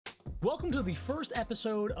Welcome to the first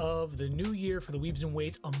episode of the new year for the Weebs and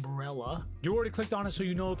Weights umbrella. You already clicked on it, so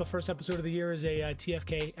you know the first episode of the year is a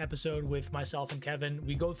TFK episode with myself and Kevin.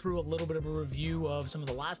 We go through a little bit of a review of some of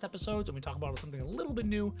the last episodes, and we talk about something a little bit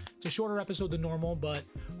new. It's a shorter episode than normal, but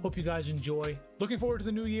hope you guys enjoy. Looking forward to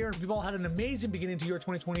the new year. We've all had an amazing beginning to year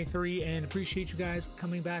 2023, and appreciate you guys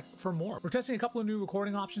coming back for more. We're testing a couple of new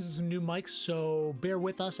recording options and some new mics, so bear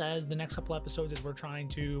with us as the next couple episodes as we're trying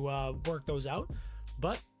to work those out.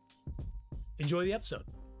 But enjoy the episode.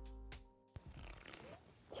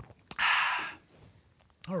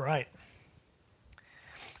 All right.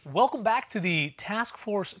 Welcome back to the Task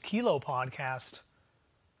Force Kilo podcast.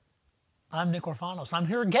 I'm Nick Orfanos. I'm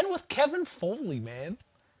here again with Kevin Foley, man.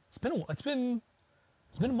 It's been a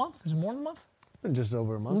month. Is it more than a month? It's been just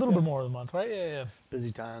over a month. A little bit more than a month, right? Yeah.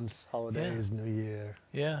 Busy times, holidays, New Year.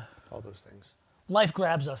 Yeah. All those things. Life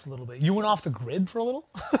grabs us a little bit. You went off the grid for a little?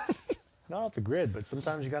 Not off the grid, but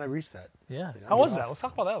sometimes you got to reset. Yeah. You know, How was that? Let's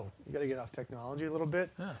talk about that. You got to get off technology a little bit.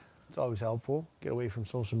 Yeah. It's always helpful. Get away from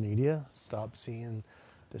social media. Stop seeing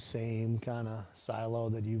the same kind of silo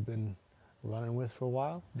that you've been running with for a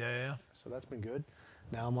while. Yeah. So that's been good.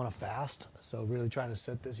 Now I'm on a fast, so really trying to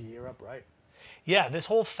set this year up right. Yeah, this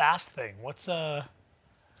whole fast thing. What's the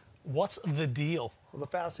deal? Well, the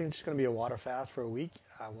fasting is just going to be a water fast for a week.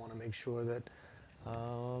 I want to make sure that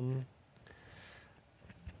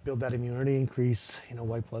build that immunity, increase,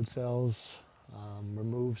 white blood cells,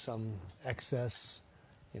 remove some excess,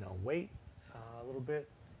 weight a little bit,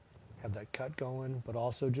 have that cut going, but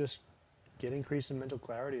also just get increase in mental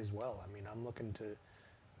clarity as well. I mean, I'm looking to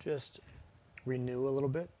just renew a little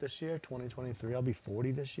bit this year, 2023. I'll be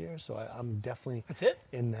 40 this year, so I'm definitely That's it?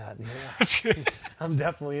 in that. Yeah. That's good. I'm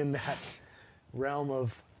definitely in that realm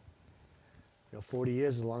of, 40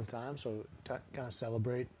 years is a long time, so kind of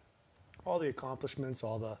celebrate all the accomplishments,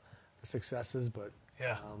 all the successes, but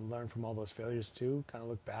learn from all those failures too. Kind of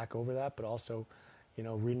look back over that, but also,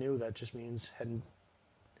 renew. That just means heading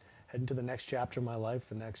to the next chapter of my life,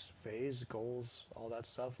 the next phase, goals, all that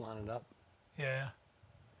stuff, line it up. Yeah.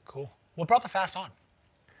 Cool. What brought the fast on?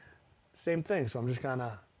 Same thing. So I'm just kind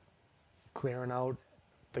of clearing out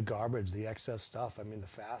the garbage, the excess stuff. I mean, the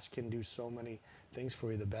fast can do so many things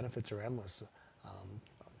for you. The benefits are endless.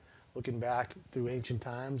 Looking back through ancient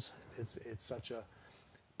times, it's such a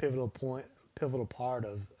pivotal part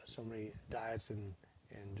of so many diets and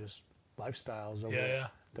just lifestyles over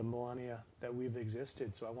the millennia that we've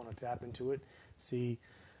existed. So I want to tap into it,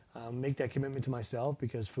 make that commitment to myself,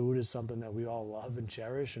 because food is something that we all love and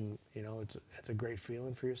cherish, and it's a great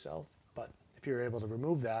feeling for yourself. But if you're able to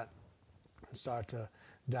remove that and start to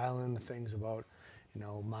dial in the things about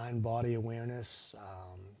mind body awareness,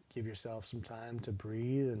 give yourself some time to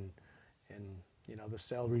breathe, and the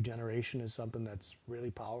cell regeneration is something that's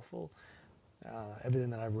really powerful. Everything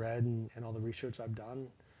that I've read and all the research I've done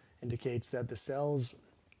indicates that the cells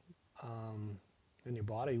in your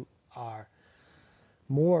body are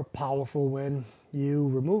more powerful when you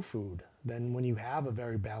remove food than when you have a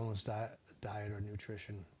very balanced diet or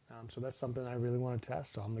nutrition. So that's something I really want to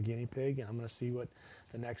test. So I'm the guinea pig, and I'm going to see what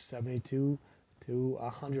the next 72 to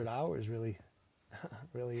 100 hours really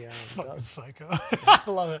does. Psycho. I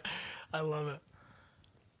love it.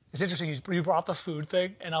 It's interesting. You brought up the food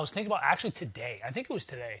thing, and I was thinking about actually today. I think it was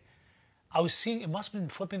today. I was seeing, it must have been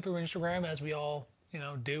flipping through Instagram as we all,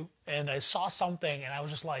 do. And I saw something, and I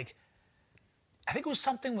was just like, I think it was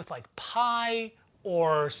something with like pie,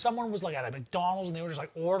 or someone was like at a McDonald's and they were just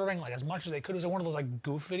like ordering like as much as they could. It was like one of those like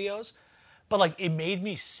goof videos, but like it made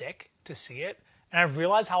me sick to see it. And I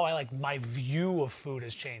realized how my view of food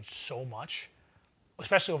has changed so much,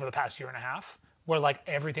 especially over the past year and a half, where like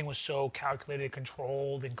everything was so calculated,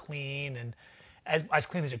 controlled, and clean, and as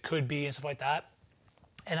clean as it could be and stuff like that.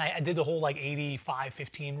 And I did the whole like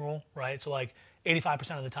 85-15 rule, right? So like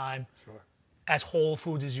 85% of the time, as whole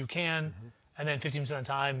foods as you can, and then 15% of the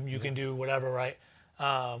time you can do whatever, right?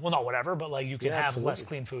 Well, not whatever, but like you can have less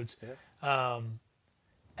clean foods. Yeah.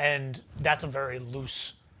 And that's a very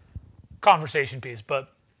loose conversation piece,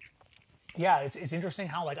 but yeah, it's interesting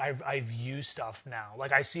how like I view stuff now.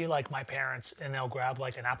 Like I see like my parents, and they'll grab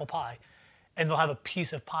like an apple pie, and they'll have a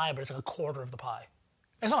piece of pie, but it's like a quarter of the pie.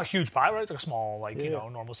 And it's not a huge pie, right? It's like a small, like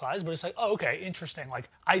normal size, but it's like, oh, okay, interesting. Like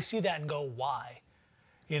I see that and go, why?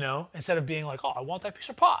 Instead of being like, oh, I want that piece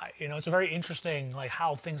of pie. It's a very interesting like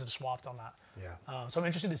how things have swapped on that. Yeah. So I'm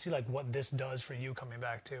interested to see like what this does for you coming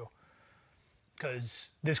back too. Because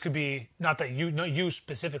this could be, not that you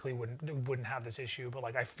specifically wouldn't have this issue, but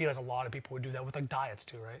like I feel like a lot of people would do that with like diets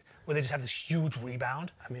too, right? Where they just have this huge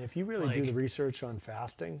rebound. I mean, if you really do the research on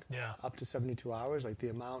fasting, Yeah. up to 72 hours, like the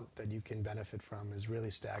amount that you can benefit from is really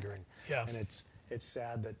staggering. Yeah. And it's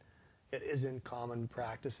sad that, it isn't common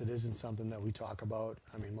practice. It isn't something that we talk about.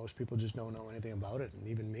 I mean, most people just don't know anything about it. And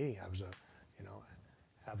even me, I was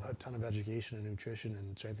have a ton of education in nutrition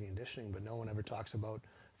and strength and conditioning, but no one ever talks about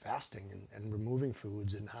fasting and removing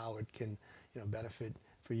foods and how it can, benefit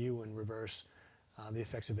for you and reverse the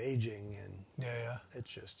effects of aging. And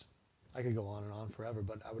it's just, I could go on and on forever,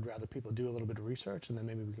 but I would rather people do a little bit of research and then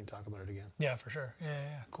maybe we can talk about it again. Yeah, for sure. Yeah,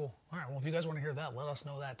 cool. All right, well, if you guys want to hear that, let us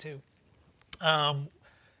know that too.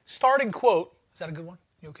 Starting quote, is that a good one?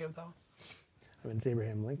 You okay with that one? I mean, it's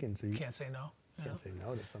Abraham Lincoln, so you can't say no. Can't say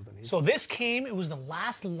no to something. So it was the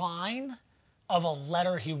last line of a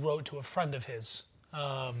letter he wrote to a friend of his.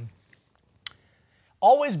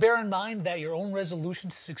 Always bear in mind that your own resolution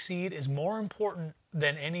to succeed is more important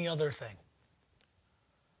than any other thing.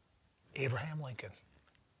 Abraham Lincoln.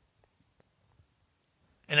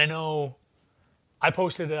 And I know I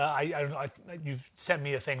posted, you sent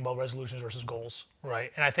me a thing about resolutions versus goals,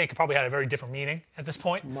 right? And I think it probably had a very different meaning at this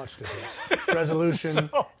point. Much different. Resolution,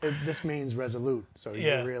 this means resolute. So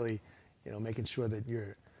you're really, making sure that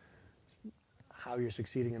how you're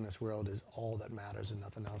succeeding in this world is all that matters and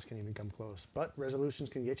nothing else can even come close. But resolutions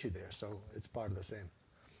can get you there, so it's part of the same.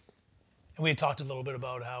 And we had talked a little bit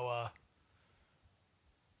about how,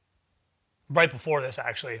 right before this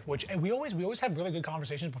actually, which and we always have really good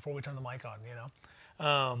conversations before we turn the mic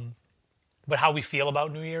on, but how we feel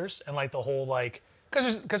about New Year's and like the whole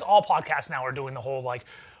because all podcasts now are doing the whole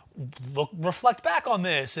reflect back on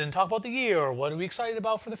this and talk about the year. What are we excited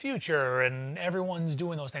about for the future? And everyone's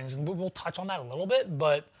doing those things, and we'll touch on that a little bit.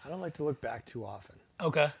 But I don't like to look back too often.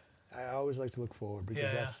 Okay. I always like to look forward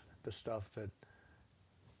because that's the stuff that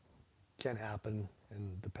can happen,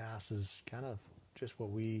 and the past is kind of just what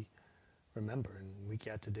we remember, and we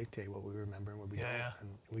get to dictate what we remember and what we don't, and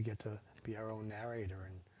we get to be our own narrator.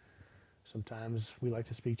 And sometimes we like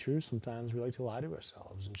to speak truth, sometimes we like to lie to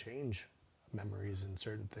ourselves and change memories and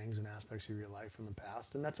certain things and aspects of your life from the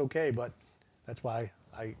past, and that's okay. But that's why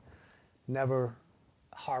I never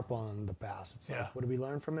harp on the past. It's like, what did we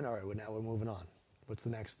learn from it? All right, well, now we're moving on. What's the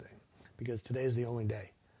next thing? Because today is the only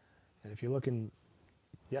day, and if you're looking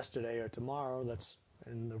yesterday or tomorrow, that's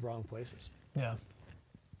in the wrong places. Yeah.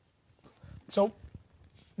 So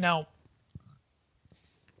now,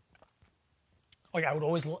 I would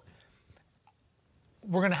always.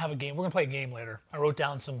 We're going to have a game. We're going to play a game later. I wrote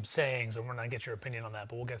down some sayings, and we're going to get your opinion on that,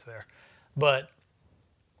 but we'll get to there. But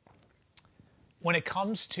when it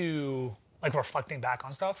comes to, reflecting back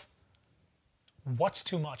on stuff, what's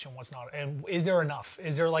too much and what's not? And is there enough?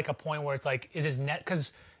 Is there, a point where it's is this net?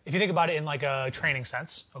 Because if you think about it in, a training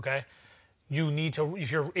sense, okay, you need to,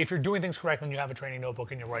 if you're doing things correctly and you have a training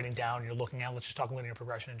notebook and you're writing down, you're looking at, let's just talk linear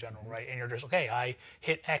progression in general, right? And you're just, okay, I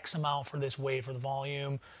hit X amount for this weight, for the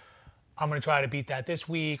volume, I'm going to try to beat that this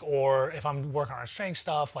week. Or if I'm working on strength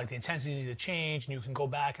stuff, the intensity needs to change, and you can go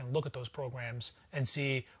back and look at those programs and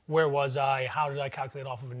see where was I, how did I calculate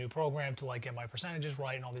off of a new program to get my percentages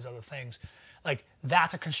right and all these other things.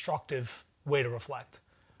 That's a constructive way to reflect.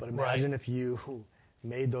 But imagine if you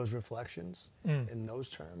made those reflections in those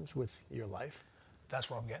terms with your life. That's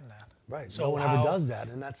what I'm getting at. Right. So no one ever does that,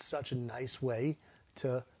 and that's such a nice way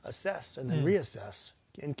to assess and then reassess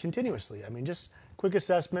and continuously. I mean, just quick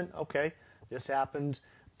assessment. Okay, this happened.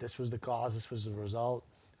 This was the cause. This was the result.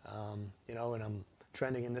 And I'm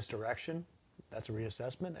trending in this direction. That's a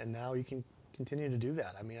reassessment, and now you can continue to do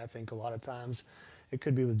that. I mean, I think a lot of times it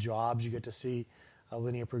could be with jobs. You get to see a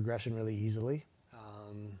linear progression really easily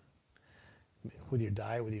with your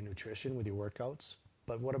diet, with your nutrition, with your workouts.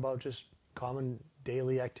 But what about just common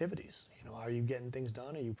daily activities? Are you getting things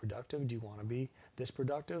done? Are you productive? Do you want to be this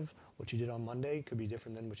productive? What you did on Monday could be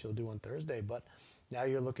different than what you'll do on Thursday. But now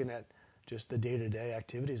you're looking at just the day-to-day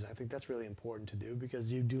activities. I think that's really important to do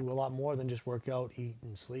because you do a lot more than just work out, eat,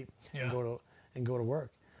 and sleep, and go to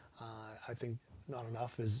work. I think not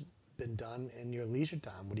enough has been done in your leisure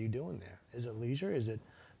time. What are you doing there? Is it leisure? Is it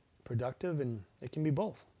productive? And it can be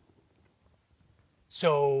both.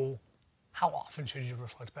 So how often should you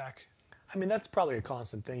reflect back? I mean, that's probably a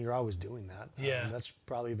constant thing. You're always doing that. Yeah. That's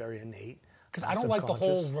probably very innate. Because I don't like the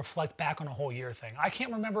whole reflect back on a whole year thing. I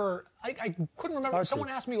can't remember. I couldn't remember. Someone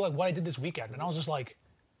asked me what I did this weekend, and I was just like,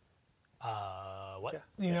 what?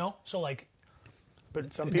 Yeah. So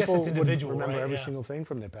But some people would remember every single thing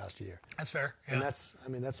from their past year. That's fair. Yeah.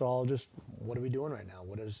 And that's all just, what are we doing right now?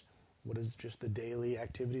 What does just the daily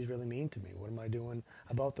activities really mean to me? What am I doing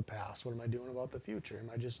about the past? What am I doing about the future? Am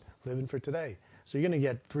I just living for today? So you're going to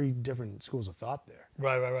get 3 different schools of thought there.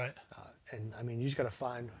 Right. And I mean, you just got to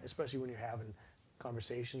find, especially when you're having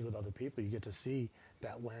conversations with other people, you get to see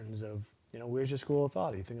that lens of, where's your school of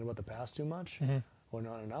thought? Are you thinking about the past too much or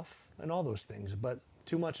not enough? And all those things. But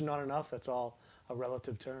too much and not enough, that's all a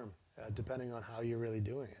relative term, depending on how you're really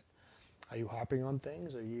doing it. Are you harping on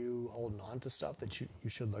things? Are you holding on to stuff that you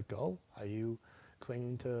should let go? Are you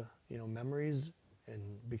clinging to, memories and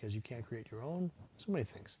because you can't create your own? So many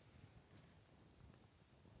things.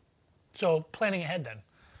 So planning ahead then,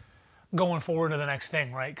 going forward to the next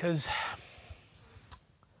thing, right?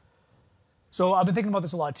 So I've been thinking about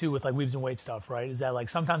this a lot too with like weaves and weight stuff, right? Is that like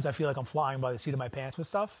sometimes I feel like I'm flying by the seat of my pants with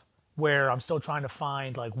stuff where I'm still trying to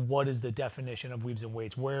find like what is the definition of weaves and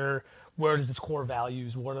weights? Where does its core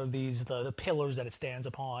values? What are the pillars that it stands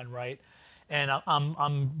upon, right? And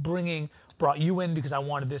I'm brought you in because I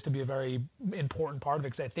wanted this to be a very important part of it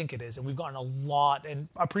because I think it is. And we've gotten a lot, and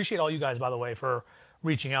I appreciate all you guys, by the way, for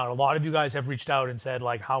reaching out. A lot of you guys have reached out and said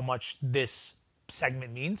like how much this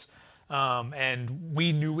segment means. And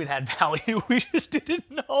we knew it had value. We just didn't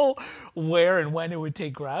know where and when it would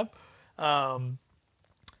take grab.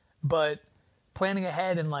 But planning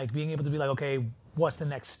ahead and like being able to be like, okay, what's the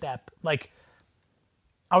next step? Like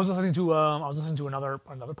I was listening to another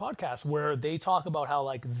podcast where they talk about how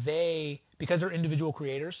like because they're individual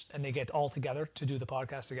creators and they get all together to do the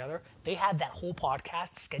podcast together, they had that whole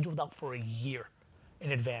podcast scheduled out for a year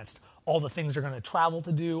in advance. All the things they're going to travel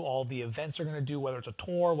to do, all the events they're going to do, whether it's a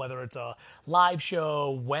tour, whether it's a live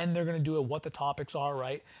show, when they're going to do it, what the topics are,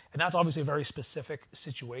 right? And that's obviously a very specific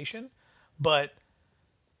situation. But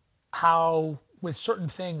how with certain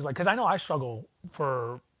things, like, because I know I struggle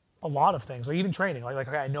for a lot of things, like even training, like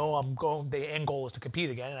okay, I know the end goal is to compete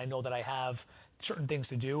again, and I know that I have certain things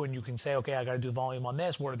to do, and you can say, okay, I got to do volume on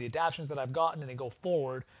this. What are the adaptations that I've gotten, and then go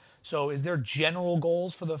forward. So, is there general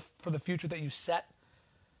goals for the future that you set?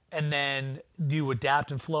 And then do you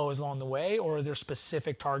adapt and flow along the way, or are there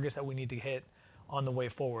specific targets that we need to hit on the way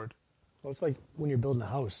forward? Well, it's like when you're building a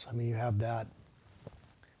house. I mean, you have that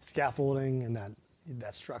scaffolding and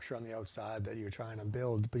that structure on the outside that you're trying to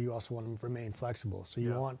build, but you also want to remain flexible. So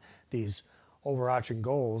you want these overarching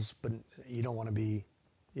goals, but you don't want to be,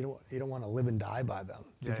 you don't want to live and die by them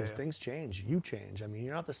because things change. You change. I mean,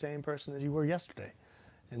 you're not the same person as you were yesterday.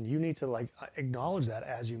 And you need to like acknowledge that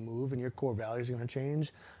as you move, and your core values are going to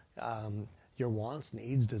change. Your wants,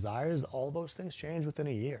 needs, desires, all those things change within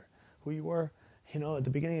a year. Who you were, at the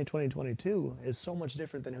beginning of 2022 is so much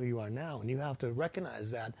different than who you are now. And you have to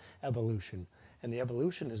recognize that evolution. And the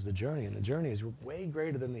evolution is the journey, and the journey is way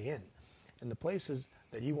greater than the end. And the places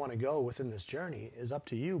that you want to go within this journey is up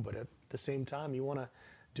to you, but at the same time, you want to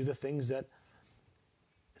do the things that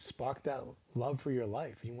spark that love for your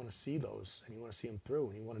life. You want to see those, and you want to see them through,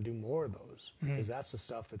 and you want to do more of those, because that's the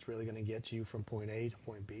stuff that's really going to get you from point A to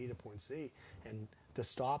point B to point C. And the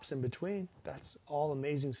stops in between, that's all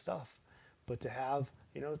amazing stuff. But to have,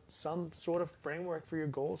 some sort of framework for your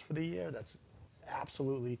goals for the year, that's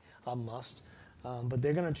absolutely a must. But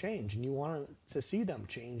they're going to change, and you want to see them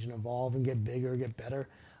change and evolve and get bigger, get better,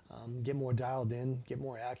 get more dialed in, get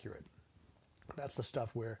more accurate. That's the stuff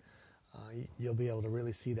where you'll be able to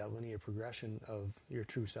really see that linear progression of your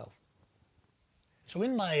true self. So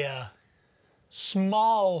in my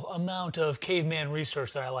small amount of caveman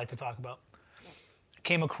research that I like to talk about, I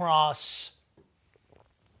came across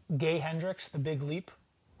Gay Hendricks, The Big Leap,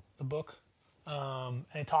 the book, and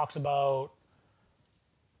it talks about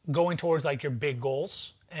going towards like your big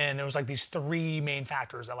goals, and there was like these three main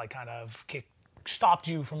factors that like kind of stopped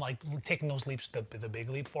you from like taking those leaps, the big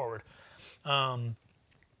leap forward.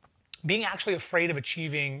 Being actually afraid of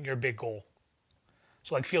achieving your big goal.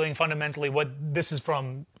 So like feeling fundamentally this is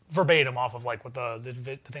from verbatim off of like what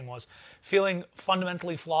the thing was, feeling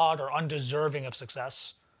fundamentally flawed or undeserving of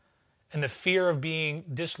success, and the fear of being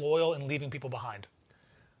disloyal and leaving people behind.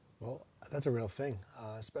 Well, that's a real thing,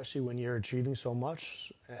 especially when you're achieving so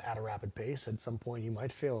much at a rapid pace. At some point, you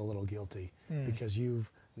might feel a little guilty because you've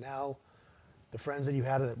now, the friends that you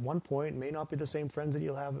had at one point may not be the same friends that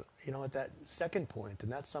you'll have, at that second point.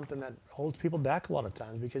 And that's something that holds people back a lot of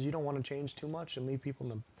times, because you don't want to change too much and leave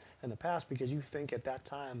people in the past, because you think at that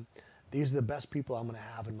time, these are the best people I'm going to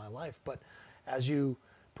have in my life. But as you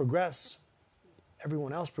progress,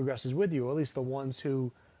 everyone else progresses with you, or at least the ones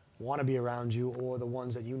who want to be around you, or the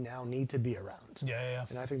ones that you now need to be around. Yeah.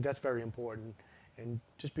 And I think that's very important. And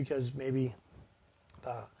just because maybe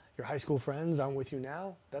your high school friends aren't with you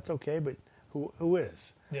now, that's okay, but who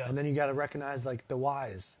is? Yeah. And then you got to recognize like the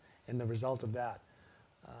whys and the result of that.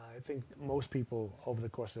 I think most people over the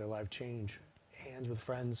course of their life change hands with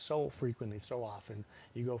friends so frequently, so often.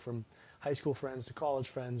 You go from high school friends to college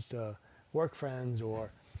friends to work friends,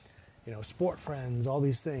 or sport friends, all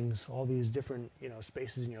these things, all these different,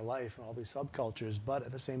 spaces in your life and all these subcultures. But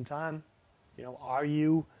at the same time, are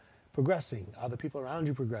you progressing? Are the people around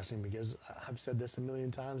you progressing? Because I've said this a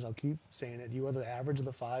million times, I'll keep saying it. You are the average of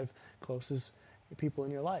the 5 closest people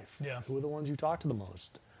in your life. Yeah. Who are the ones you talk to the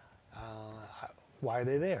most? Why are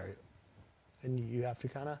they there? And you have to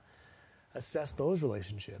kind of assess those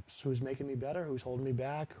relationships. Who's making me better? Who's holding me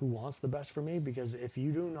back? Who wants the best for me? Because if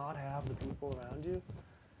you do not have the people around you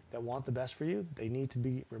that want the best for you, they need to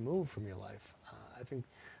be removed from your life. I think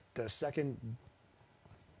the second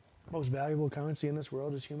most valuable currency in this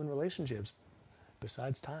world is human relationships.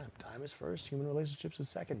 Besides time. Time is first, human relationships is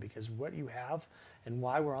second, because what you have and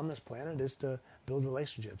why we're on this planet is to build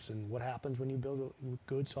relationships. And what happens when you build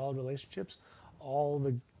good, solid relationships? All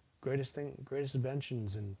the greatest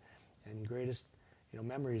inventions and greatest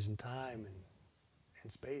memories and time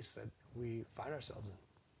and space that we find ourselves in.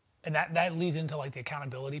 And that leads into like the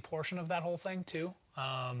accountability portion of that whole thing too.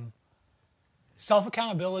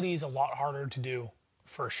 Self-accountability is a lot harder to do,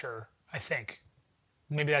 for sure, I think.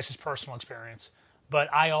 Maybe that's just personal experience. But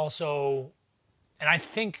I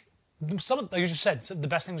think some of, like you just said, the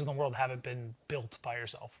best things in the world haven't been built by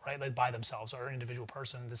yourself, right? Like by themselves or an individual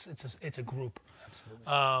person. It's a group. Absolutely.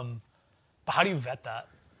 But how do you vet that?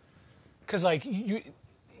 Because like you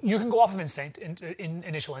can go off of instinct,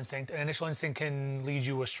 initial instinct, and initial instinct can lead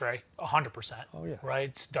you astray 100%. Oh yeah. Right?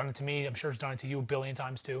 It's done it to me. I'm sure it's done it to you a billion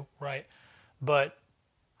times too, right? But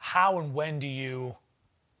how and when do you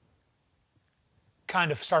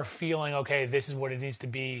kind of start feeling, okay, this is what it needs to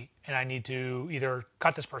be, and I need to either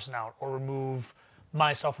cut this person out or remove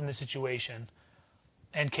myself from this situation?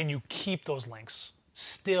 And can you keep those links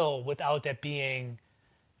still without that being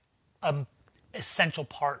an essential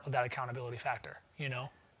part of that accountability factor,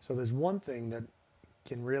 So there's one thing that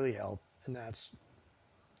can really help, and that's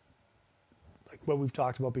like what we've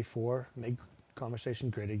talked about before, make conversation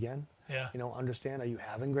great again. Yeah. Understand, are you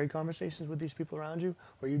having great conversations with these people around you?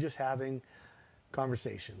 Or are you just having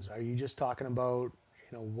conversations? Are you just talking about,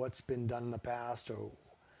 what's been done in the past?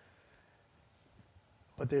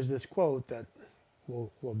 But there's this quote that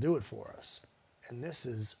will do it for us. And this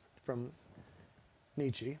is from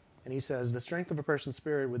Nietzsche. And he says, the strength of a person's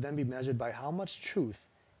spirit would then be measured by how much truth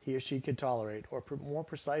he or she could tolerate, or more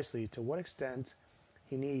precisely, to what extent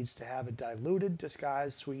he needs to have it diluted,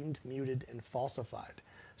 disguised, sweetened, muted, and falsified.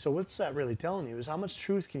 So what's that really telling you is how much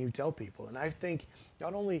truth can you tell people? And I think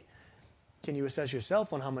not only can you assess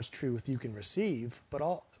yourself on how much truth you can receive, but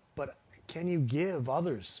can you give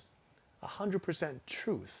others 100%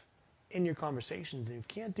 truth in your conversations? And if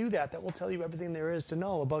you can't do that, that will tell you everything there is to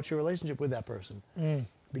know about your relationship with that person.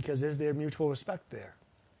 Because is there mutual respect there?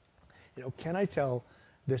 Can I tell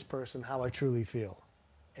this person how I truly feel,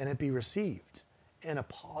 and it be received in a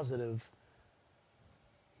positive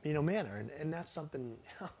manner? And that's something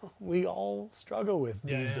we all struggle with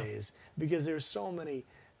these days, because there's so many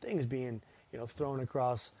things being thrown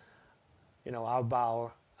across our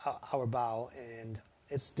bow, and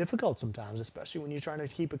it's difficult sometimes, especially when you're trying to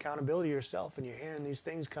keep accountability yourself and you're hearing these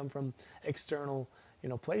things come from external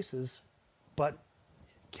places. But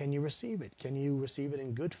can you receive it? Can you receive it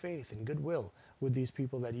in good faith and goodwill with these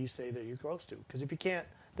people that you say that you're close to? Because if you can't,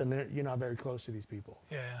 then you're not very close to these people.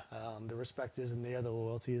 The respect isn't there, the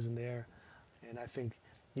loyalty isn't there, and I think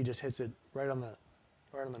he just hits it right on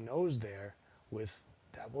the nose there. With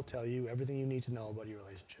that, will tell you everything you need to know about your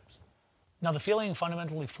relationships. Now, the feeling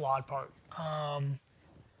fundamentally flawed part,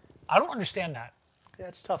 I don't understand that. Yeah,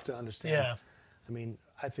 it's tough to understand. Yeah. I mean,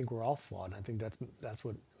 I think we're all flawed, and I think that's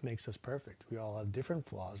what makes us perfect. We all have different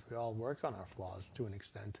flaws. We all work on our flaws to an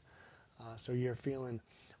extent. So you're feeling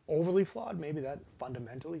overly flawed, maybe that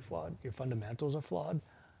fundamentally flawed. Your fundamentals are flawed.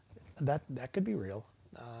 That could be real.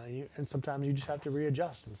 And sometimes you just have to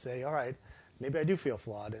readjust and say, all right, maybe I do feel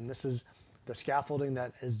flawed, and this is the scaffolding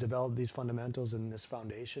that has developed these fundamentals and this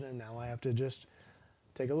foundation, and now I have to just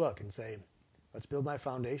take a look and say, let's build my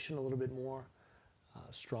foundation a little bit more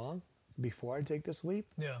strong before I take this leap.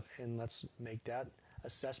 Yeah. And let's make that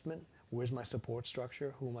assessment. Where's my support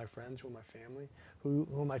structure? Who are my friends? Who are my family? Who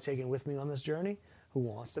am I taking with me on this journey? Who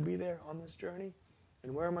wants to be there on this journey?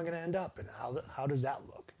 And where am I going to end up? And how does that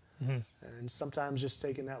look? Mm-hmm. And sometimes just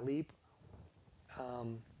taking that leap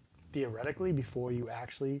theoretically before you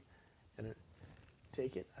actually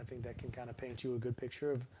take it, I think that can kind of paint you a good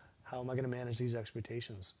picture of how am I going to manage these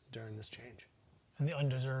expectations during this change. And the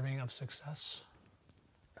undeserving of success?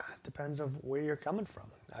 It depends of where you're coming from.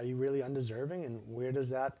 Are you really undeserving, and where does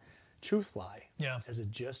that truth lie? Yeah. Is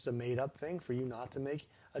it just a made-up thing for you not to make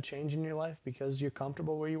a change in your life because you're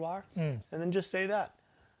comfortable where you are? And then just say that.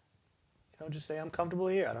 Just say, I'm comfortable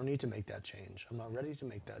here. I don't need to make that change. I'm not ready to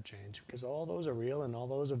make that change, because all those are real and all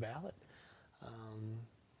those are valid.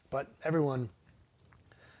 But everyone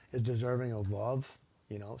is deserving of love,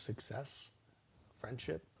 success,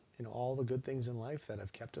 friendship, all the good things in life that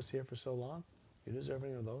have kept us here for so long. You're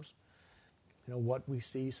deserving of those. What we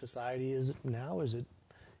see society is now, is it,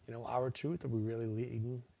 our truth? Are we really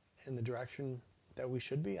leading in the direction that we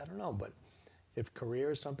should be? I don't know. But if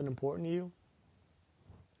career is something important to you,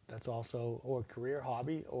 that's also, or career,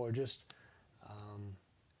 hobby, or just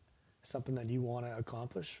something that you want to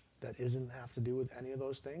accomplish that isn't have to do with any of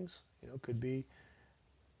those things, could be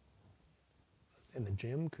in the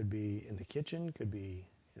gym, could be in the kitchen, could be,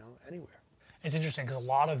 anywhere. It's interesting because a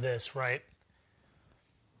lot of this, right?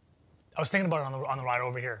 I was thinking about it on the ride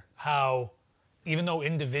over here, how even though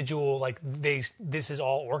individual, like this is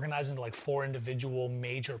all organized into like 4 individual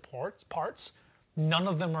major parts, none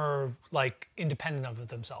of them are like independent of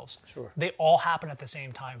themselves. Sure. They all happen at the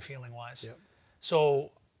same time, feeling wise. Yep.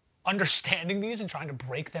 So understanding these and trying to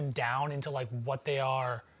break them down into like what they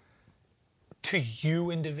are to you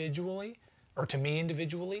individually or to me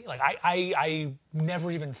individually, like I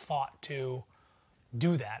never even thought to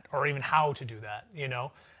do that or even how to do that,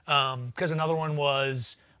 because another one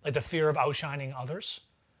was like the fear of outshining others,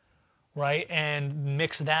 right? And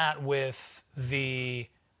mix that with the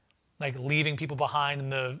like leaving people behind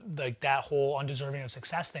and the like that whole undeserving of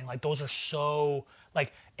success thing. Like those are so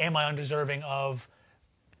like, am I undeserving of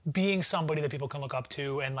being somebody that people can look up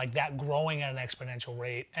to and like that growing at an exponential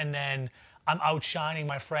rate? And then I'm outshining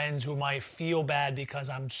my friends who might feel bad because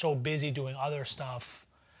I'm so busy doing other stuff.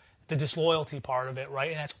 The disloyalty part of it, right?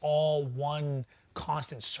 And that's all one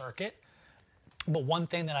constant circuit. But one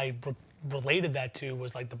thing that I related that to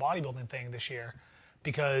was like the bodybuilding thing this year,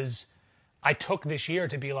 because I took this year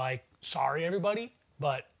to be like, sorry everybody,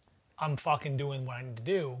 but I'm fucking doing what I need to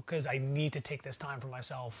do because I need to take this time for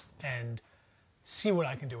myself and see what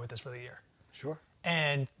I can do with this for the year. Sure.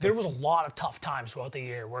 And there was a lot of tough times throughout the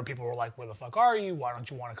year where people were like, where the fuck are you? Why don't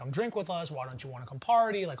you want to come drink with us? Why don't you want to come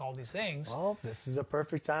party? Like all these things. Well, this is a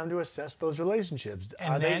perfect time to assess those relationships.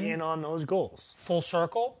 And are then, they in on those goals? Full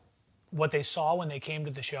circle, what they saw when they came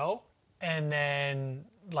to the show, and then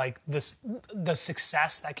like the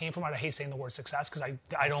success that came from it. I hate saying the word success because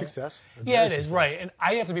I don't. Success. That's Yeah, it very is successful. right, and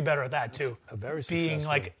I have to be better at that too. A very being successful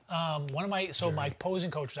like one of my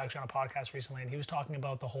posing coach was actually on a podcast recently, and he was talking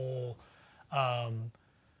about the whole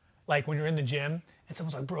like when you're in the gym and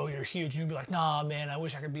someone's like, bro, you're huge, and you'd be like, nah, man, I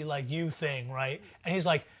wish I could be like you thing, right? And he's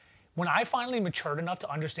like, when I finally matured enough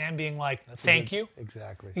to understand being like, thank you.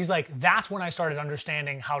 Exactly. He's like, that's when I started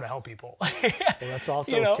understanding how to help people. Well, that's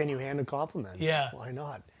also, can you handle compliments? Yeah. Why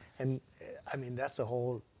not? And I mean, that's a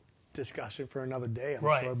whole discussion for another day, I'm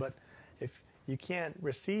Right. sure. But if you can't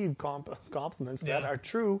receive compliments that Yeah. are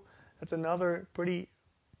true, that's another pretty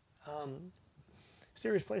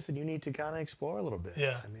serious place that you need to kind of explore a little bit.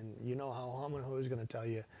 Yeah. I mean, how I'm always going to tell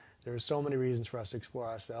you, there are so many reasons for us to explore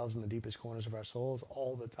ourselves in the deepest corners of our souls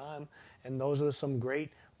all the time. And those are some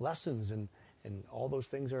great lessons, and all those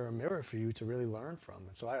things are a mirror for you to really learn from.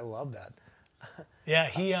 And so I love that. Yeah,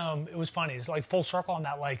 he it was funny. It's like full circle on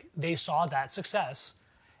that. Like they saw that success,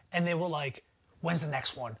 and they were like, "When's the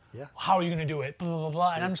next one? Yeah. How are you gonna do it?" Blah blah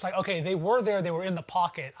blah. And I'm just like, okay, they were there. They were in the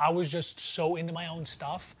pocket. I was just so into my own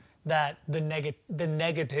stuff that the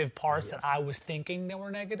negative parts that I was thinking that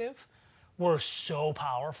were negative were so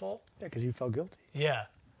powerful. Yeah, because you felt guilty. Yeah.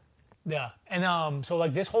 Yeah. And so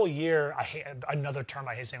like this whole year, I hate another term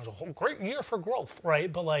I hate saying was a whole great year for growth,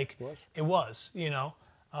 right? But like it was,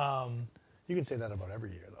 You can say that about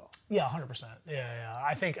every year, though. Yeah, 100%. Yeah.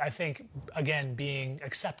 I think again, being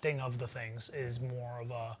accepting of the things is more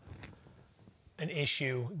of an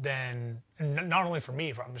issue than, and not only for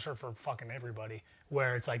me, I'm sure for fucking everybody,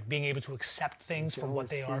 where it's like being able to accept things for what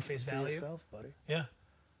they are face for value. yourself, buddy. Yeah,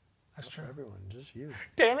 that's Not true. for everyone, just you.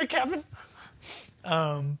 Damn it, Kevin.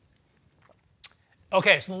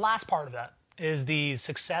 Okay, so the last part of that is the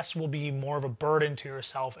success will be more of a burden to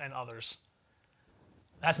yourself and others.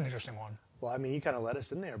 That's an interesting one. Well, I mean, you kind of let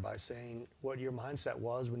us in there by saying what your mindset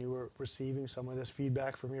was when you were receiving some of this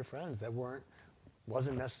feedback from your friends that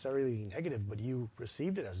wasn't necessarily negative, but you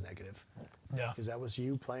received it as negative. Yeah. Because that was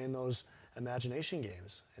you playing those imagination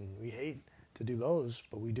games. And we hate to do those,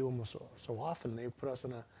 but we do them so often, they put us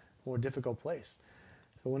in a more difficult place.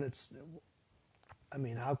 So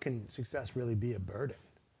how can success really be a burden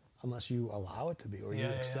unless you allow it to be, or you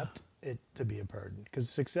accept it to be a burden? Because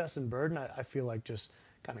success and burden, I feel like just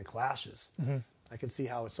kind of clashes. Mm-hmm. I can see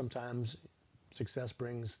how sometimes success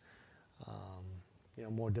brings,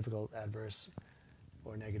 more difficult, adverse,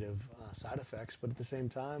 or negative side effects. But at the same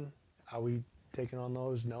time, are we taking on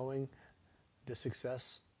those knowing the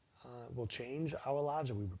success will change our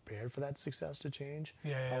lives? Are we prepared for that success to change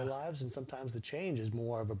our lives? And sometimes the change is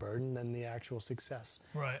more of a burden than the actual success.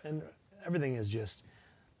 Right. And everything is just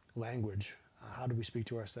language. How do we speak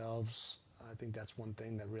to ourselves? I think that's one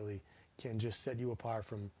thing that really can just set you apart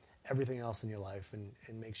from everything else in your life,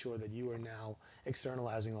 and make sure that you are now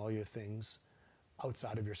externalizing all your things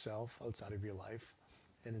outside of yourself, outside of your life,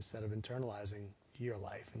 and instead of internalizing your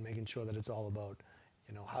life and making sure that it's all about,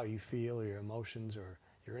 how you feel, or your emotions, or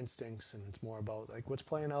your instincts, and it's more about like what's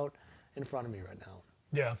playing out in front of me right now.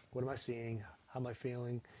 Yeah. What am I seeing? How am I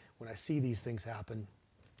feeling? When I see these things happen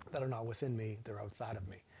that are not within me, they're outside of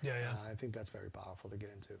me. Yeah, yeah. I think that's very powerful to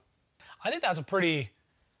get into. I think that's a pretty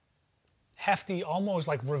hefty, almost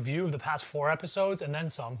like review of the past 4 episodes, and then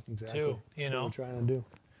some Exactly. too. That's what we're trying to do.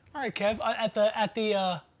 All right, Kev.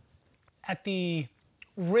 At the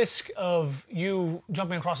risk of you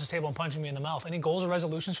jumping across this table and punching me in the mouth, any goals or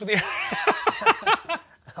resolutions for the year?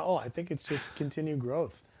 Oh, I think it's just continued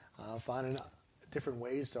growth, finding different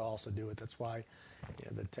ways to also do it. That's why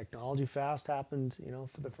the technology fast happened,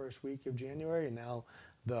 for the first week of January, and now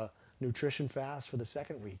the nutrition fast for the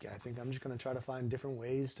second week. And I think I'm just going to try to find different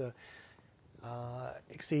ways to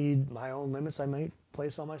exceed my own limits I might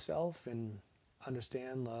place on myself, and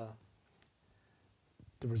understand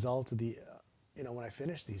the result of the, when I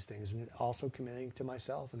finish these things, and also committing to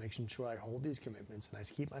myself and making sure I hold these commitments and I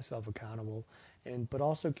keep myself accountable, but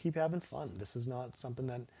also keep having fun. This is not something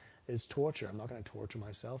that is torture. I'm not going to torture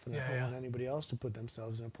myself, and I don't want anybody else to put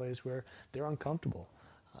themselves in a place where they're uncomfortable.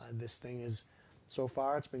 This thing is, so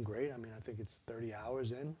far, it's been great. I mean, I think it's 30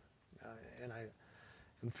 hours in, and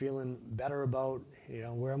I'm feeling better about,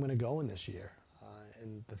 where I'm going to go in this year.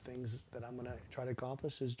 And the things that I'm going to try to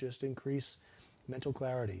accomplish is just increase mental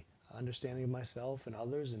clarity, understanding of myself and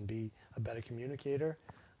others, and be a better communicator,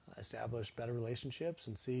 establish better relationships,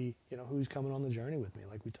 and see, who's coming on the journey with me,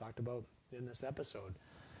 like we talked about in this episode.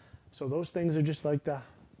 So those things are just like the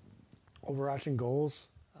overarching goals.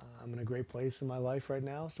 I'm in a great place in my life right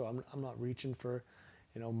now, so I'm not reaching for,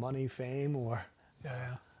 money, fame, or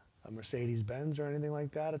a Mercedes Benz or anything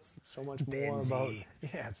like that. It's so much more about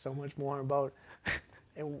it's so much more about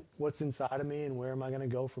and what's inside of me, and where am I going to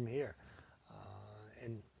go from here,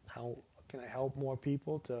 and how can I help more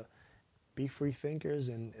people to be free thinkers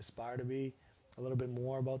and aspire to be a little bit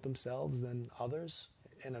more about themselves than others,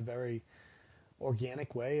 in a very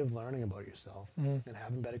organic way of learning about yourself, and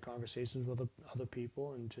having better conversations with other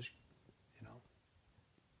people, and just,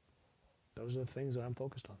 those are the things that I'm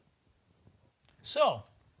focused on. So,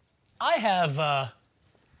 I have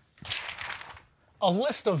a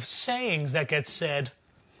list of sayings that get said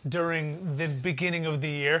during the beginning of the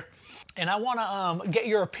year, and I want to get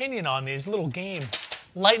your opinion on these. Little game,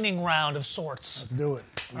 lightning round of sorts. Let's do it.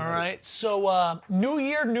 All right. So, new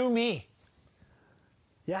year, new me.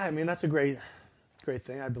 Yeah, I mean, that's a great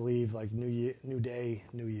thing. I believe, like, new year, new day,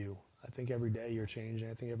 new you. I think every day you're changing.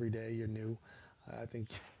 I think every day you're new. I think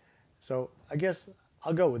so. I guess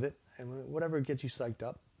I'll go with it, and whatever gets you psyched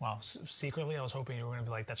up. Wow. Secretly, I was hoping you were going to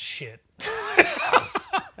be like, that's shit.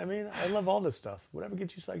 I mean, I love all this stuff. Whatever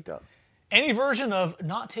gets you psyched up. Any version of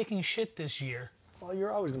not taking shit this year. Well,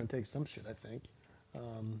 you're always going to take some shit, I think.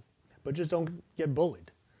 But just don't get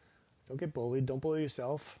bullied. Don't get bullied. Don't bully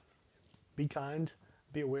yourself. Be kind.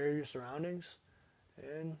 Be aware of your surroundings.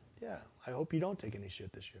 And, yeah, I hope you don't take any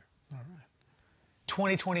shit this year. All right.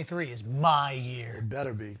 2023 is my year. It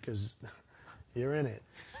better be, because you're in it.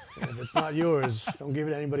 And if it's not yours, don't give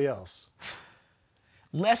it to anybody else.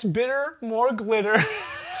 Less bitter, more glitter.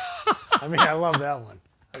 I mean, I love that one.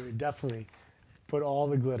 I mean, definitely put all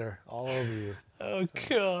the glitter all over you. Oh,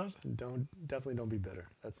 God. Definitely don't be bitter.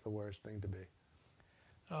 That's the worst thing to be.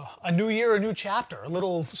 Oh, a new year, a new chapter. A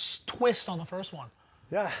little twist on the first one.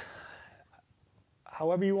 Yeah.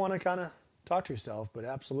 However you want to kind of talk to yourself, but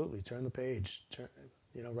absolutely turn the page.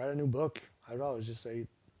 Write a new book. I would always just say,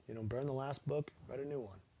 burn the last book, write a new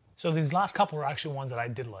one. So these last couple were actually ones that I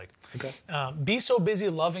did like. Okay. Be so busy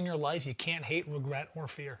loving your life, you can't hate, regret, or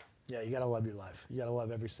fear. Yeah, you got to love your life. You got to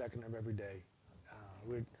love every second of every day.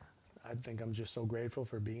 I think I'm just so grateful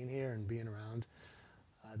for being here and being around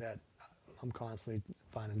that I'm constantly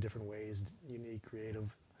finding different ways, unique,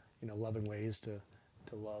 creative, loving ways to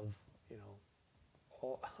love,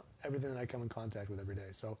 everything that I come in contact with every day.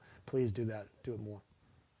 So please do that. Do it more.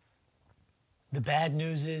 The bad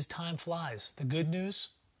news is time flies. The good news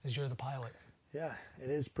is you're the pilot. Yeah, it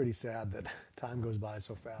is pretty sad that time goes by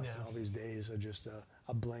so fast, Yeah. and all these days are just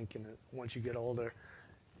a blink, and once you get older,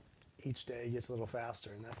 each day gets a little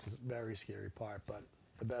faster, and that's a very scary part. But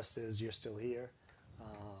the best is you're still here.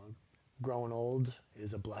 Growing old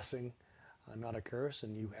is a blessing, not a curse,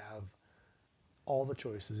 and you have all the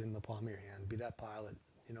choices in the palm of your hand. Be that pilot,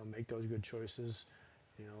 make those good choices,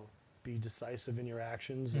 be decisive in your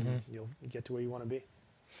actions, and you'll get to where you want to be.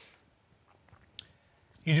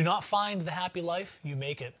 You do not find the happy life, you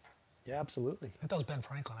make it. Yeah, absolutely. I think that was Ben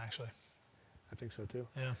Franklin, actually. I think so too.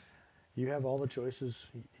 Yeah. You have all the choices.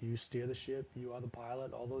 You steer the ship. You are the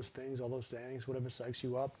pilot. All those things, all those sayings, whatever psychs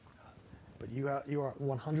you up. But you are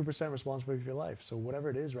 100% responsible for your life. So whatever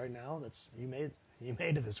it is right now, that's you made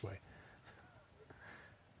it this way.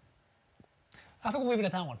 I think we'll leave it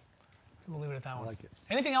at that one. We'll leave it at that one. like it.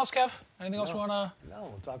 Anything else, Kev? Anything else No. we want to No,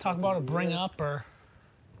 we'll talk about or the bring year. up? Or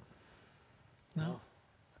no?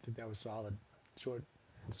 I think that was solid. Short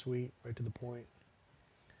and sweet, right to the point.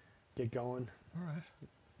 Get going. All right.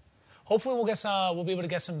 Hopefully we'll be able to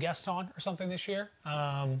get some guests on or something this year.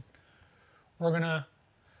 We're gonna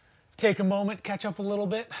take a moment, catch up a little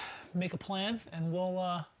bit, make a plan, and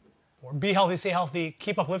we'll be healthy, stay healthy,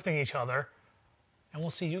 keep uplifting each other, and we'll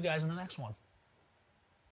see you guys in the next one.